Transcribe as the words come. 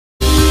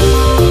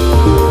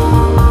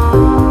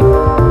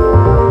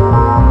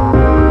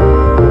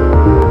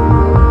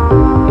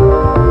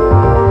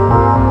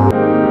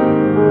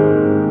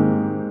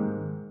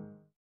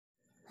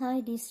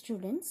Dear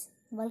students,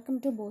 welcome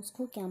to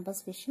Bosco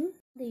Campus Vision,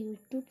 the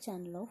YouTube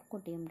channel of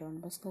Kottayam Don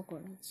Bosco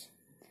College.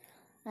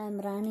 I am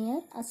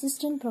Ranier,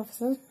 Assistant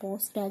Professor,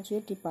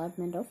 Postgraduate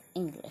Department of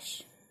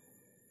English.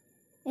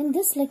 In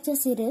this lecture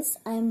series,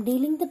 I am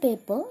dealing the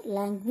paper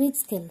Language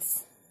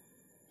Skills.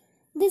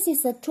 This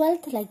is the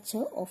 12th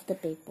lecture of the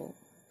paper.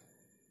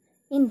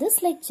 In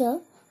this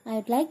lecture, I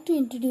would like to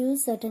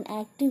introduce certain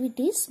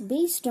activities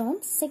based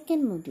on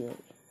second module.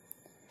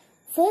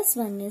 First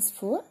one is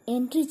for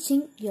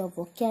enriching your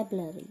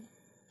vocabulary.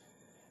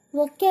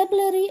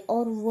 Vocabulary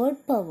or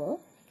word power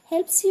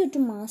helps you to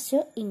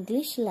master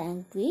English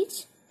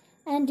language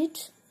and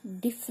its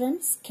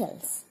different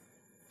skills.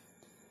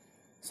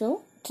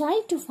 So,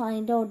 try to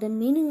find out the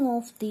meaning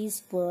of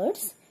these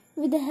words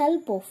with the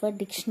help of a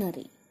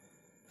dictionary.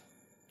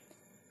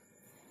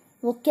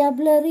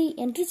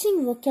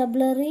 Enriching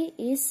vocabulary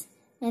is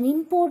an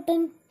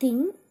important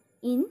thing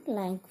in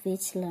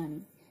language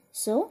learning.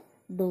 So,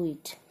 do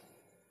it.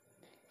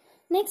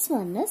 Next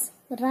one is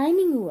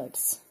rhyming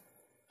words.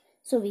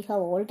 So we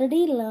have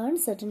already learned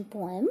certain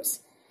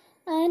poems,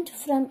 and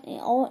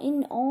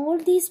in all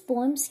these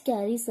poems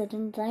carry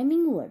certain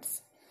rhyming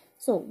words.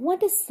 So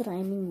what is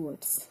rhyming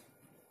words?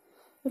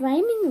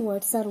 Rhyming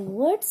words are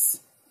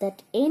words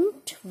that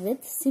end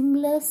with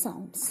similar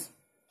sounds.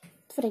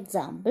 For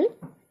example,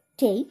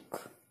 take,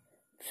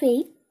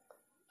 fake,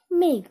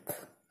 make.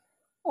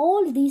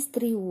 All these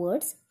three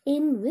words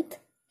end with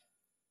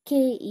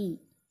ke.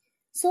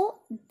 So,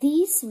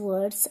 these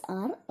words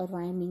are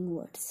rhyming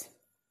words.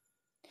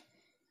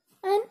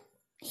 And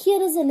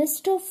here is a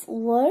list of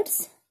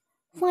words.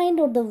 Find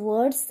out the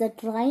words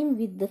that rhyme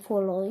with the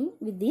following,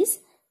 with these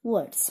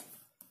words.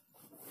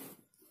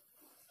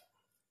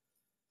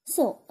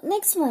 So,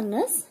 next one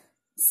is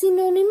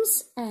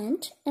synonyms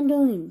and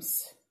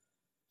antonyms.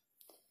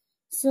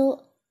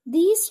 So,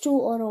 these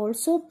two are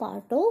also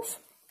part of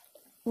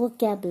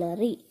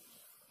vocabulary.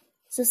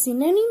 So,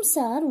 synonyms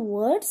are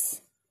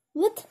words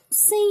with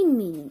same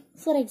meaning.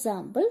 For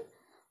example,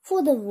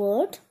 for the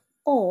word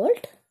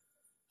old,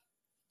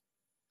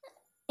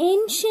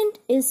 ancient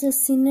is a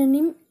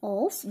synonym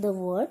of the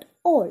word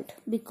old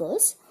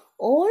because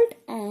old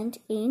and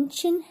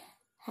ancient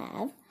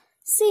have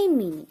same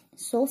meaning.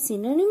 So,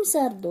 synonyms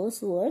are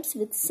those words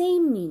with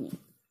same meaning.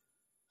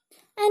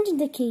 And in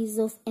the case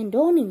of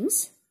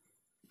antonyms,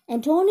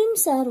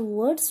 antonyms are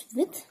words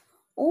with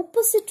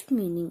opposite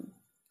meaning.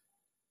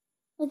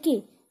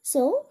 Okay,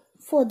 so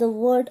for the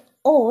word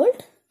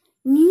old,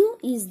 new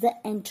is the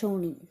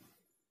antonym.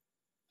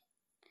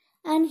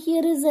 And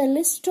here is a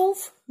list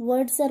of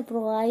words are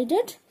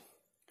provided.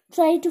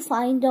 Try to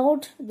find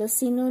out the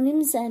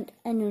synonyms and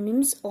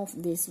antonyms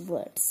of these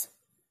words.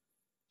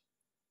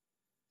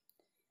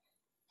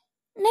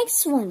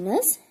 Next one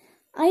is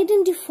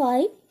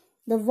identify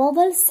the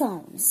vowel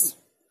sounds.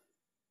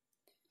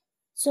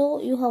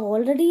 So you have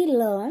already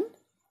learned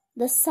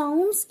the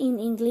sounds in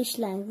English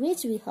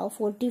language. We have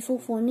 44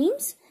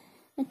 phonemes,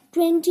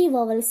 20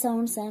 vowel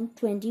sounds and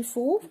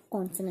 24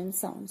 consonant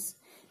sounds.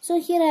 So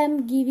here I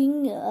am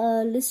giving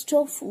a list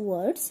of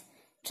words.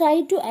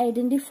 Try to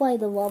identify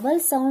the vowel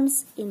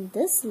sounds in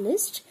this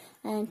list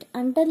and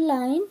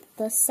underline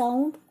the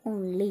sound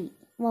only.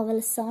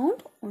 Vowel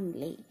sound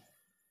only.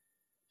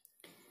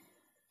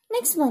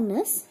 Next one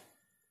is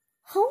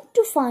how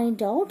to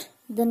find out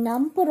the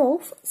number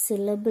of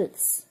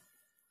syllables.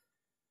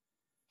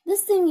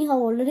 This thing you have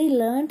already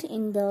learned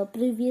in the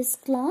previous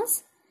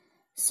class.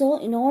 So,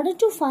 in order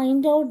to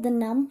find out the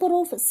number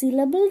of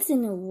syllables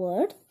in a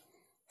word,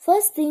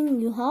 first thing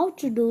you have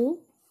to do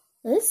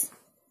is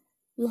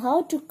you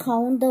have to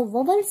count the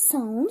vowel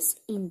sounds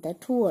in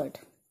that word.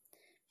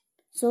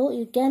 So,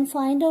 you can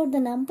find out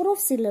the number of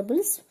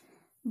syllables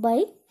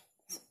by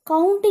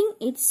counting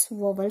its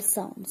vowel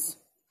sounds.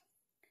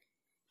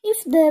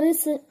 If there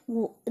is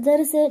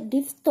a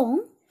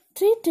diphthong,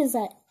 treat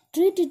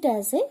it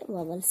as a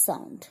vowel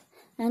sound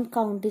and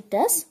count it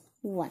as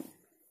 1.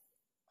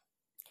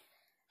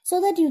 So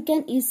that you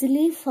can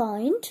easily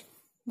find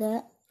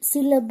the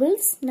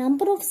syllables,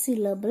 number of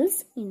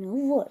syllables in a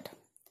word.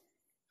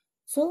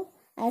 So,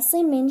 as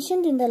I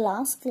mentioned in the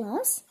last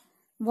class,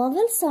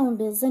 vowel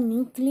sound is the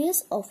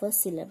nucleus of a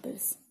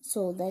syllables.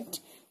 So that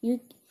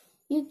you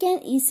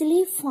can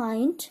easily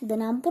find the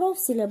number of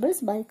syllables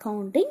by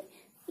counting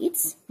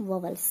its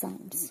vowel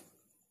sounds.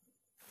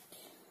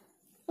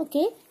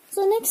 Okay,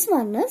 so next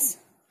one is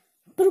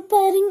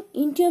preparing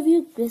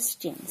interview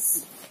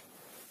questions.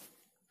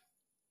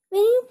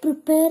 When you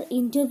prepare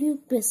interview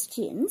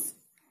questions,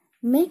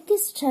 make a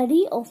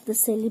study of the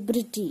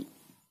celebrity.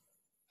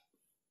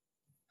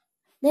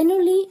 Then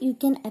only you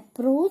can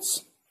approach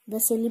the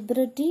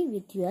celebrity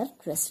with your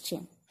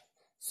question.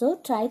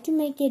 So try to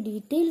make a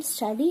detailed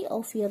study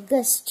of your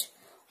guest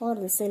or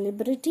the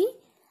celebrity,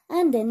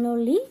 and then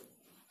only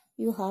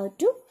you have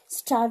to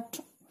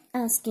start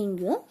asking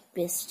your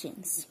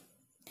questions.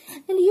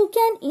 And you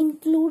can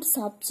include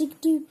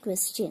subjective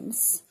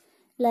questions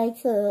like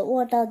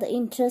what are the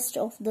interests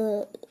of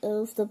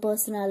the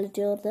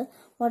personality, or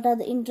what are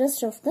the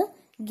interests of the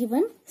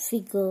given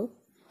figure,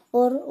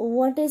 or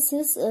what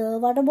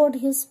about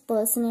his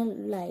personal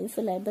life,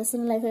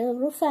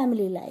 or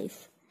family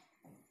life.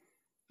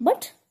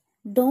 But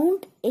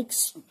don't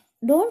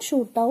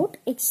shoot out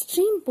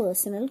extreme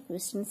personal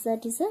questions.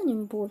 That is an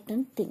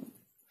important thing.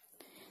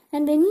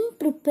 And when you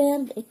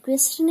prepare a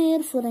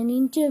questionnaire for an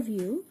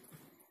interview,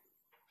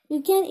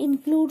 you can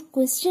include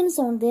questions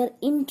on their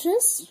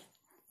interests,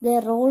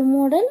 their role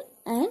model,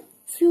 and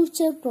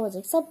future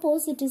projects.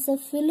 Suppose it is a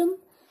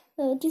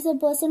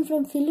person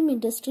from film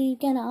industry, you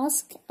can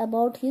ask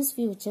about his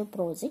future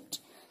project,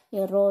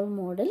 a role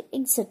model,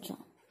 etc.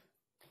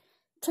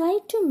 Try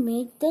to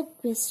make the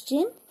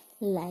question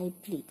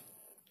lively.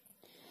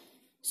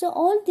 So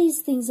all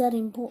these things are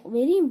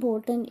very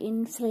important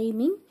in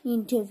framing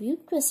interview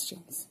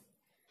questions.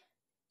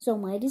 So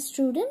my dear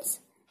students,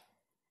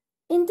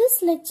 in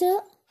this lecture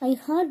I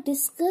had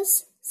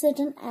discussed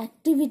certain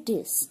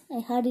activities. I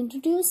had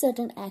introduced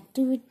certain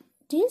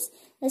activities,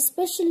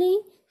 especially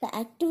the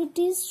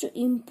activities to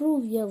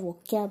improve your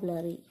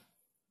vocabulary.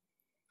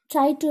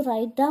 Try to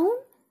write down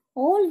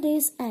all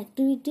these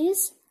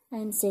activities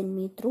and send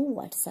me through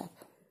WhatsApp.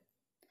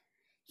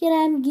 Here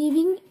I am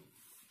giving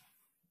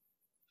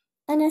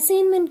an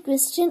assignment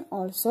question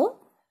also.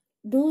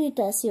 Do it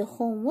as your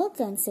homework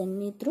and send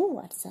me through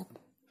WhatsApp.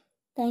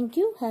 Thank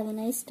you. Have a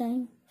nice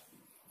time.